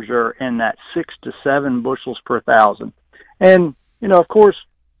growers are in that 6 to 7 bushels per 1,000. And, of course,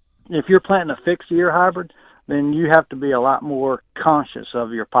 if you're planting a fixed year hybrid, then you have to be a lot more conscious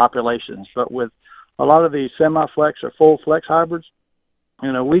of your populations. But with a lot of these semi-flex or full flex hybrids,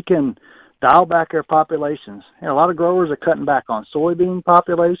 we can dial back our populations. A lot of growers are cutting back on soybean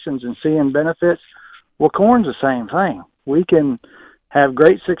populations and seeing benefits. Well, corn's the same thing. We can have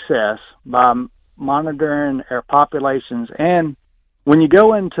great success by monitoring our populations. And when you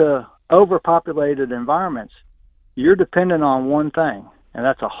go into overpopulated environments, you're dependent on one thing, and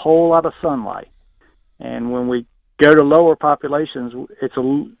that's a whole lot of sunlight. And when we go to lower populations, it's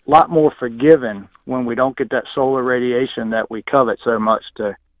a lot more forgiving when we don't get that solar radiation that we covet so much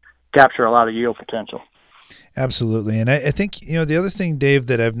to capture a lot of yield potential. Absolutely. And I think, the other thing, Dave,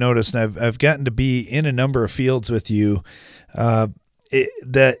 that I've noticed, and I've gotten to be in a number of fields with you,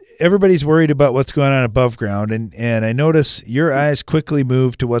 that everybody's worried about what's going on above ground. And I notice your eyes quickly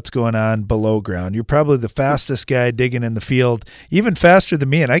move to what's going on below ground. You're probably the fastest guy digging in the field, even faster than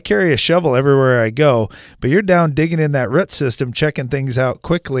me. And I carry a shovel everywhere I go, but you're down digging in that root system, checking things out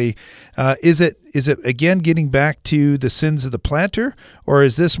quickly. Is it again getting back to the sins of the planter, or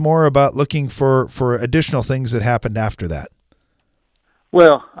is this more about looking for additional things that happened after that?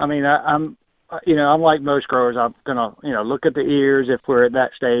 Well, I mean, I'm like most growers. I'm gonna, look at the ears if we're at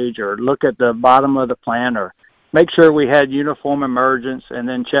that stage, or look at the bottom of the plant, or make sure we had uniform emergence, and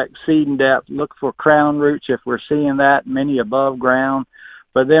then check seeding depth. Look for crown roots if we're seeing that, many above ground.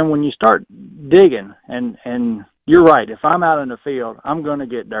 But then when you start digging, and you're right, if I'm out in the field, I'm going to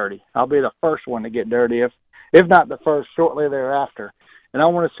get dirty. I'll be the first one to get dirty, if not the first, shortly thereafter. And I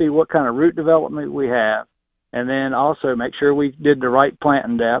want to see what kind of root development we have, and then also make sure we did the right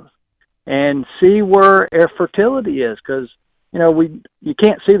planting depth, and see where our fertility is, because you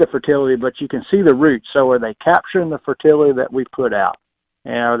can't see the fertility, but you can see the roots. So are they capturing the fertility that we put out?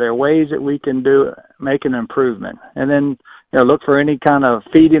 And are there ways that we can make an improvement? And then look for any kind of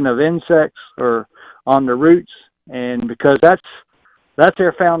feeding of insects or on the roots, and because that's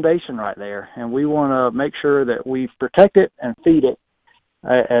their foundation right there, and we want to make sure that we protect it and feed it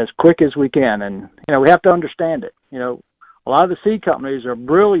as quick as we can. And we have to understand it. A lot of the seed companies are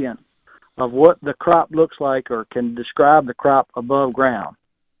brilliant of what the crop looks like or can describe the crop above ground.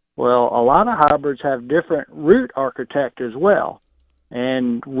 Well, a lot of hybrids have different root architect as well,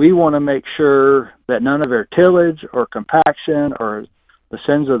 and we want to make sure that none of our tillage or compaction or the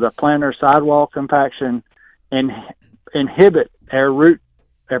sins of the planter sidewall compaction inhibit our root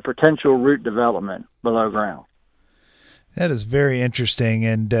a potential root development below ground. That is very interesting,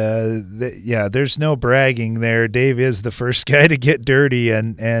 and there's no bragging there. Dave is the first guy to get dirty,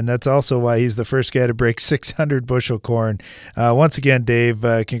 and that's also why he's the first guy to break 600 bushel corn. Once again, Dave,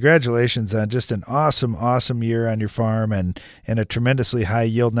 congratulations on just an awesome year on your farm and a tremendously high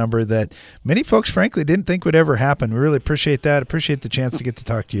yield number that many folks, frankly, didn't think would ever happen. We really appreciate that. Appreciate the chance to get to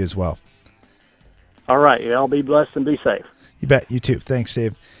talk to you as well. All right, y'all be blessed and be safe. You bet. You too. Thanks,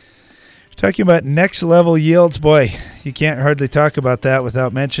 Dave. Talking about next level yields, boy, you can't hardly talk about that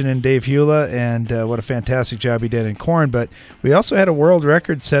without mentioning Dave Hula and what a fantastic job he did in corn. But we also had a world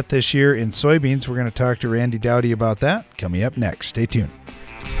record set this year in soybeans. We're going to talk to Randy Dowdy about that coming up next. Stay tuned.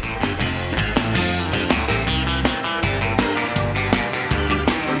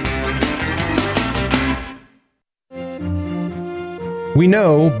 We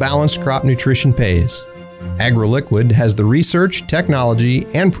know balanced crop nutrition pays. AgroLiquid has the research, technology,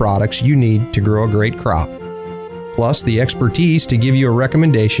 and products you need to grow a great crop, plus the expertise to give you a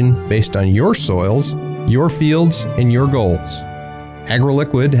recommendation based on your soils, your fields, and your goals.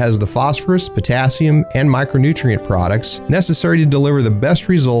 AgroLiquid has the phosphorus, potassium, and micronutrient products necessary to deliver the best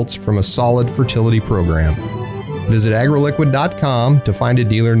results from a solid fertility program. Visit agroliquid.com to find a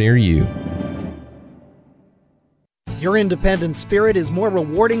dealer near you. Your independent spirit is more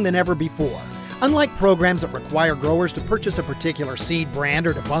rewarding than ever before. Unlike programs that require growers to purchase a particular seed brand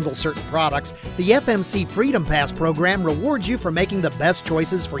or to bundle certain products, the FMC Freedom Pass program rewards you for making the best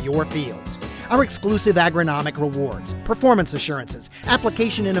choices for your fields. Our exclusive agronomic rewards, performance assurances,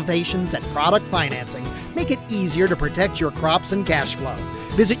 application innovations, and product financing make it easier to protect your crops and cash flow.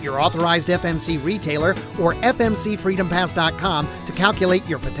 Visit your authorized FMC retailer or fmcfreedompass.com to calculate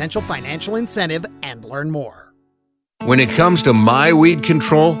your potential financial incentive and learn more. When it comes to my weed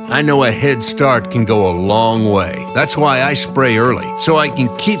control, I know a head start can go a long way. That's why I spray early, so I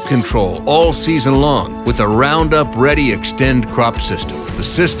can keep control all season long with the Roundup Ready Xtend crop system, the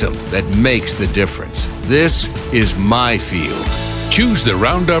system that makes the difference. This is my field. Choose the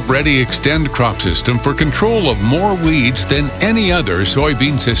Roundup Ready Xtend crop system for control of more weeds than any other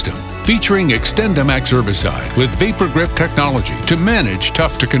soybean system. Featuring XtendiMax herbicide with Vapor Grip technology to manage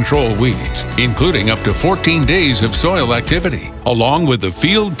tough-to-control weeds, including up to 14 days of soil activity, along with the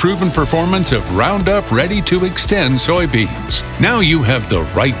field-proven performance of Roundup Ready to Xtend soybeans. Now you have the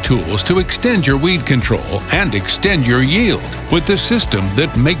right tools to extend your weed control and extend your yield with the system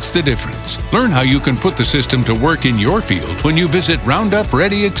that makes the difference. Learn how you can put the system to work in your field when you visit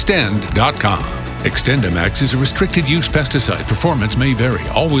RoundupReadyXtend.com. XtendiMax is a restricted-use pesticide. Performance may vary.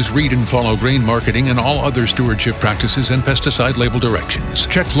 Always read and follow grain marketing and all other stewardship practices and pesticide label directions.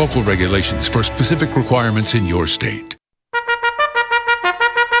 Check local regulations for specific requirements in your state.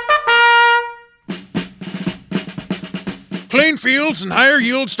 Clean fields and higher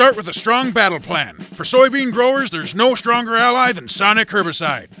yields start with a strong battle plan. For soybean growers, there's no stronger ally than Sonic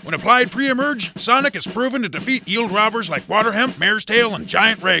herbicide. When applied pre-emerge, Sonic is proven to defeat yield robbers like water hemp, mare's tail, and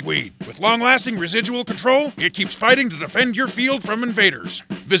giant ragweed. With long-lasting residual control, it keeps fighting to defend your field from invaders.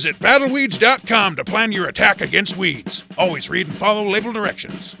 Visit battleweeds.com to plan your attack against weeds. Always read and follow label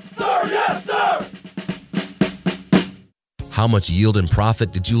directions. Sir, yes, sir! How much yield and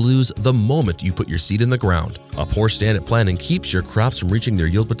profit did you lose the moment you put your seed in the ground? A poor stand at planting keeps your crops from reaching their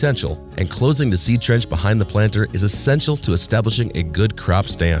yield potential, and closing the seed trench behind the planter is essential to establishing a good crop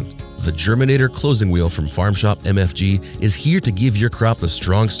stand. The Germinator Closing Wheel from Farm Shop MFG is here to give your crop the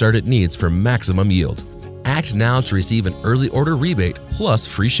strong start it needs for maximum yield. Act now to receive an early order rebate plus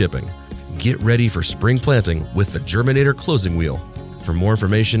free shipping. Get ready for spring planting with the Germinator Closing Wheel. For more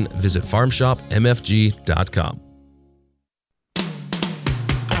information, visit farmshopmfg.com.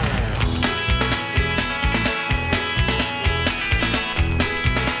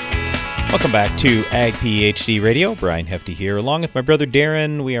 Welcome back to Ag PhD Radio. Brian Hefty here, along with my brother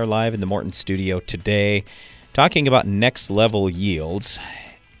Darren. We are live in the Morton studio today, talking about next level yields.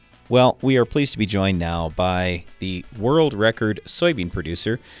 Well, we are pleased to be joined now by the world record soybean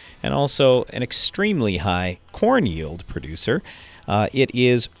producer and also an extremely high corn yield producer. It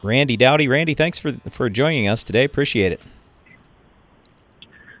is Randy Dowdy. Randy, thanks for joining us today. Appreciate it.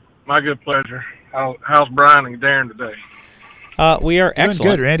 My good pleasure. How's Brian and Darren today? We are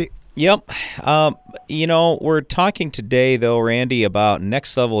excellent. Good, Randy. Yep. We're talking today, though, Randy, about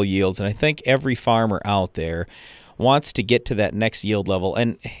next level yields, and I think every farmer out there wants to get to that next yield level.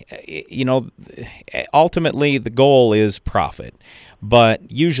 And, ultimately the goal is profit,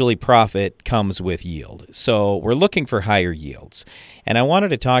 but usually profit comes with yield. So we're looking for higher yields. And I wanted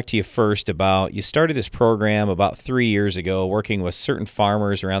to talk to you first about, you started this program about 3 years ago working with certain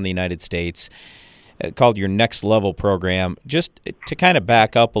farmers around the United States. called your Next Level program. Just to kind of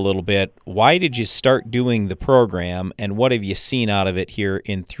back up a little bit, why did you start doing the program, and what have you seen out of it here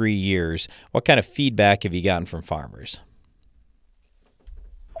in 3 years? What kind of feedback have you gotten from farmers?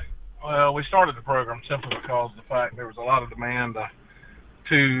 Well, we started the program simply because of the fact there was a lot of demand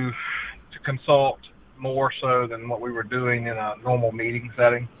to consult more so than what we were doing in a normal meeting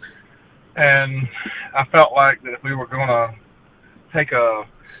setting. And I felt like that if we were going to take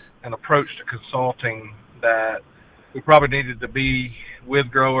an approach to consulting, that we probably needed to be with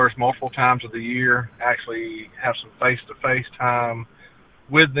growers multiple times of the year, actually have some face-to-face time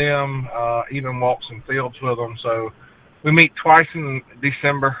with them, even walk some fields with them. So we meet twice in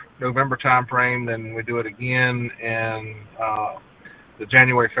December, November time frame, then we do it again in the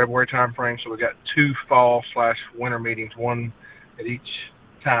January, February time frame. So we got 2 fall/winter meetings, one at each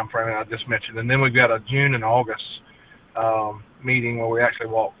time frame I just mentioned. And then we've got a June and August meeting where we actually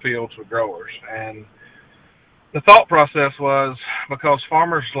walk fields with growers. And the thought process was, because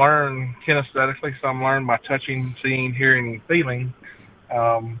farmers learn kinesthetically, some learn by touching, seeing, hearing, and feeling,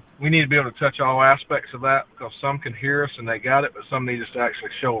 we need to be able to touch all aspects of that, because some can hear us and they got it, but some need us to actually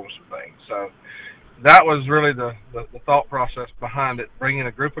show them some things. So that was really the thought process behind it, bringing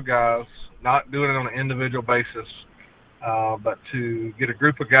a group of guys, not doing it on an individual basis, but to get a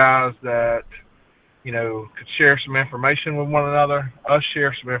group of guys that, could share some information with one another, us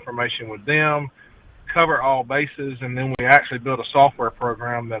share some information with them, cover all bases, and then we actually build a software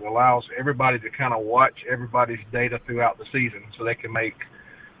program that allows everybody to kind of watch everybody's data throughout the season so they can make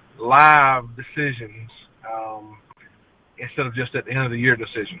live decisions instead of just at the end of the year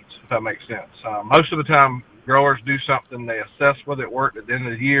decisions, if that makes sense. Most of the time, growers do something, they assess whether it worked at the end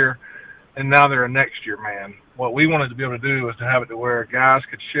of the year, and now they're a next year man. What we wanted to be able to do was to have it to where guys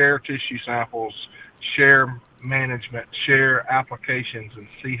could share tissue samples, share management, share applications, and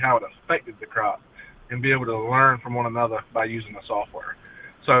see how it affected the crop, and be able to learn from one another by using the software.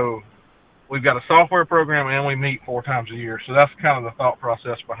 So we've got a software program, and we meet 4 times a year. So that's kind of the thought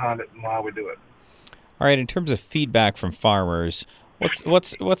process behind it and why we do it. All right, in terms of feedback from farmers,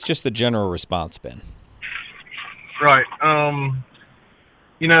 what's just the general response been? Right.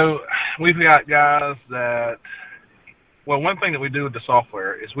 We've got guys that, one thing that we do with the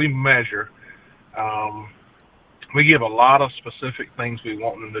software is we measure. We give a lot of specific things we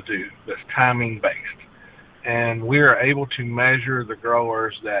want them to do that's timing based. And we are able to measure the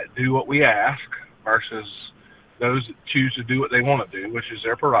growers that do what we ask versus those that choose to do what they want to do, which is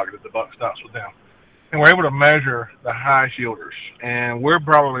their prerogative. The buck stops with them. And we're able to measure the highest yielders. And we're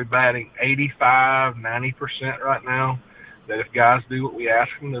probably batting 85, 90% right now, that if guys do what we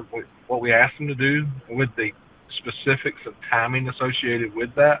ask them to do with the specifics of timing associated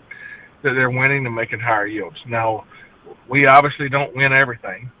with that they're winning and making higher yields. Now, we obviously don't win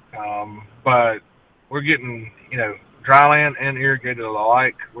everything, but we're getting, dry land and irrigated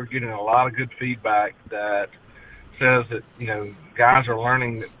alike. We're getting a lot of good feedback that says that, guys are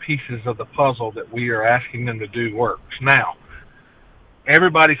learning that pieces of the puzzle that we are asking them to do works. Now,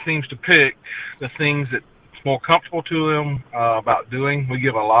 everybody seems to pick the things that's more comfortable to them about doing. We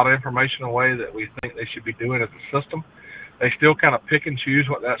give a lot of information away that we think they should be doing as a system. They still kind of pick and choose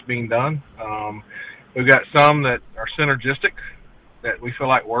what that's being done. We've got some that are synergistic that we feel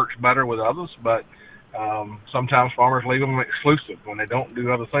like works better with others, but sometimes farmers leave them exclusive. When they don't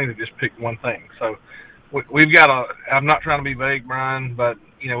do other things, they just pick one thing. So we've got I'm not trying to be vague, Brian, but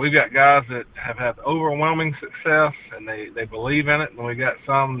we've got guys that have had overwhelming success and they believe in it, and we got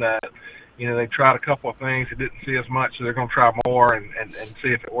some that they tried a couple of things, they didn't see as much, so they're going to try more and see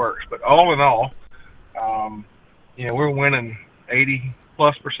if it works. But all in all, we're winning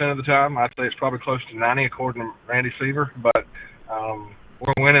 80+% of the time. I'd say it's probably close to 90 according to Randy Seaver, but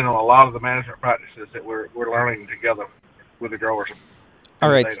we're winning on a lot of the management practices that we're learning together with the growers. All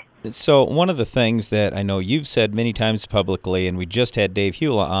right, so one of the things that I know you've said many times publicly, and we just had Dave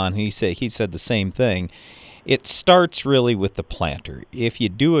Hula on, he said the same thing. It starts really with the planter. If you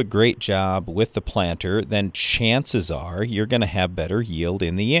do a great job with the planter, then chances are you're going to have better yield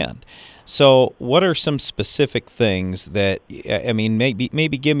in the end. So what are some specific things that,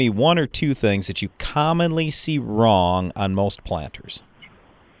 maybe give me 1 or 2 things that you commonly see wrong on most planters?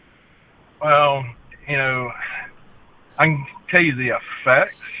 Well, I can tell you the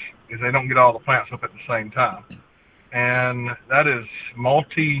effects is they don't get all the plants up at the same time. And that is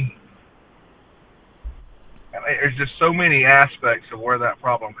there's just so many aspects of where that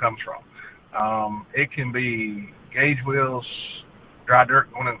problem comes from. It can be gauge wheels, dry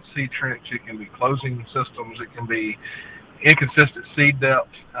dirt going in the seed trench. It can be closing systems. It can be inconsistent seed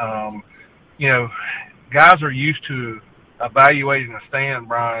depth. Guys are used to evaluating a stand,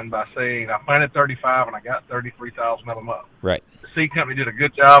 Brian, by saying I planted 35 and I got 33,000 of them up. Right. The seed company did a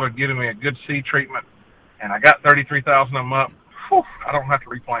good job of giving me a good seed treatment, and I got 33,000 of them up. Whew, I don't have to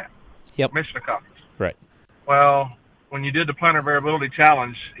replant. Yep. Mission accomplished. Right. Well, when you did the planter variability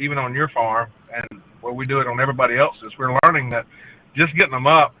challenge, even on your farm, and where we do it on everybody else's, we're learning that just getting them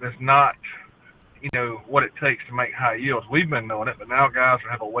up is not, what it takes to make high yields. We've been knowing it, but now guys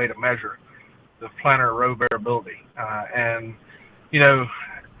have a way to measure the planter row variability.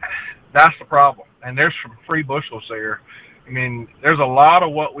 That's the problem. And there's some free bushels there. I mean, there's a lot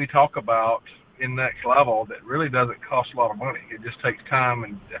of what we talk about in Next Level that really doesn't cost a lot of money. It just takes time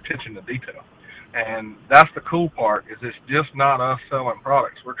and attention to detail. And that's the cool part, is it's just not us selling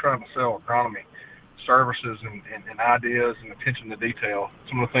products. We're trying to sell agronomy services and ideas and attention to detail,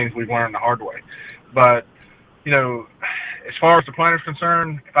 some of the things we've learned the hard way. But, as far as the planter's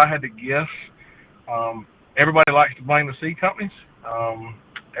concerned, if I had to guess, everybody likes to blame the seed companies.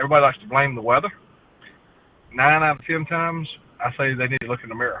 Everybody likes to blame the weather. 9 out of 10 times, I say they need to look in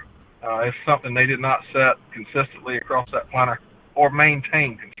the mirror. It's something they did not set consistently across that planter or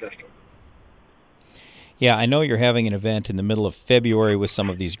maintain consistently. Yeah, I know you're having an event in the middle of February with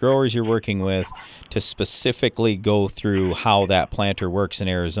some of these growers you're working with to specifically go through how that planter works in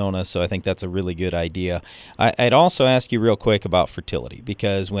Arizona, so I think that's a really good idea. I'd also ask you real quick about fertility,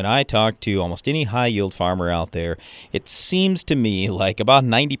 because when I talk to almost any high-yield farmer out there, it seems to me like about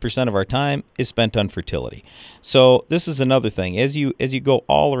 90% of our time is spent on fertility. So this is another thing. As you go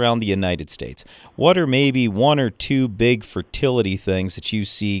all around the United States, what are maybe 1 or 2 big fertility things that you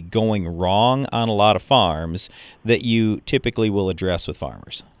see going wrong on a lot of farms that you typically will address with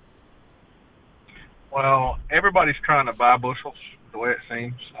farmers? Well, everybody's trying to buy bushels, the way it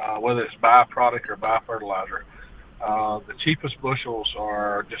seems, whether it's buy product or buy fertilizer. The cheapest bushels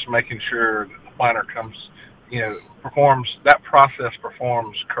are just making sure that the planter performs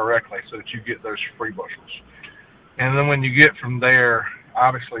correctly so that you get those free bushels. And then when you get from there,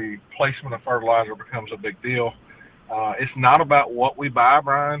 obviously placement of fertilizer becomes a big deal. It's not about what we buy,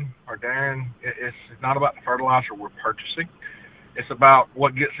 Brian or Darren. It's not about the fertilizer we're purchasing. It's about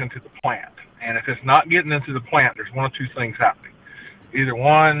what gets into the plant. And if it's not getting into the plant, there's 1 or 2 things happening. Either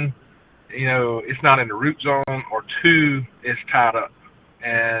 1, it's not in the root zone, or 2, it's tied up.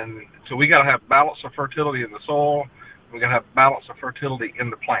 And so we got to have balance of fertility in the soil. We got to have balance of fertility in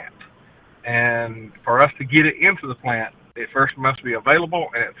the plant. And for us to get it into the plant, it first must be available,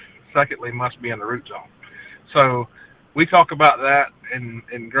 and it secondly must be in the root zone. So we talk about that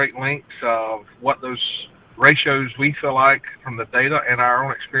in great lengths of what those ratios we feel like from the data and our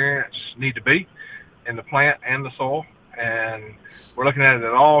own experience need to be in the plant and the soil. And we're looking at it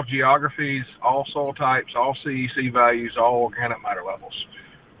at all geographies, all soil types, all CEC values, all organic matter levels.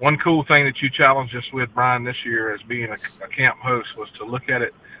 One cool thing that you challenged us with, Brian, this year as being a camp host was to look at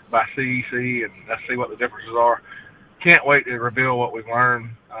it by CEC and let's see what the differences are. Can't wait to reveal what we've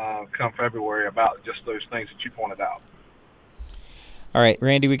learned come February about just those things that you pointed out. All right,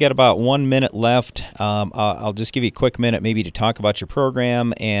 Randy, we got about 1 minute left. I'll just give you a quick minute maybe to talk about your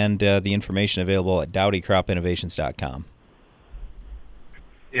program and the information available at DowdyCropInnovations.com.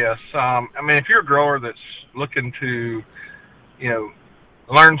 Yes. If you're a grower that's looking to,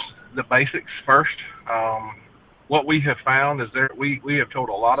 learn the basics first, what we have found is we have told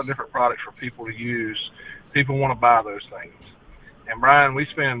a lot of different products for people to use. People want to buy those things. And Brian, we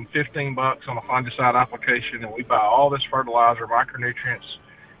spend $15 on a fungicide application, and we buy all this fertilizer, micronutrients,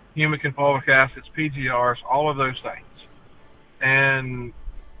 humic and fulvic acids, PGRs, all of those things. And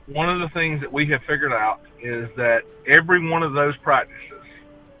one of the things that we have figured out is that every one of those practices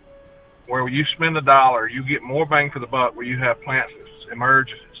where you spend $1, you get more bang for the buck where you have plants that emerge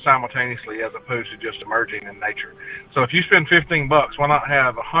simultaneously as opposed to just emerging in nature. So if you spend $15, why not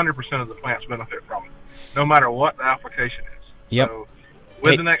have 100% of the plants benefit from it, no matter what the application is? Yep. So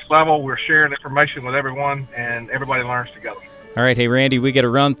with the Next Level, we're sharing information with everyone, and everybody learns together. All right. Hey, Randy, we got to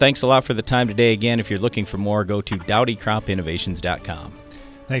run. Thanks a lot for the time today. Again, if you're looking for more, go to DowdyCropInnovations.com.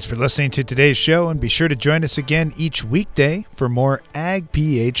 Thanks for listening to today's show, and be sure to join us again each weekday for more Ag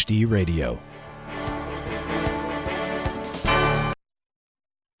PhD Radio.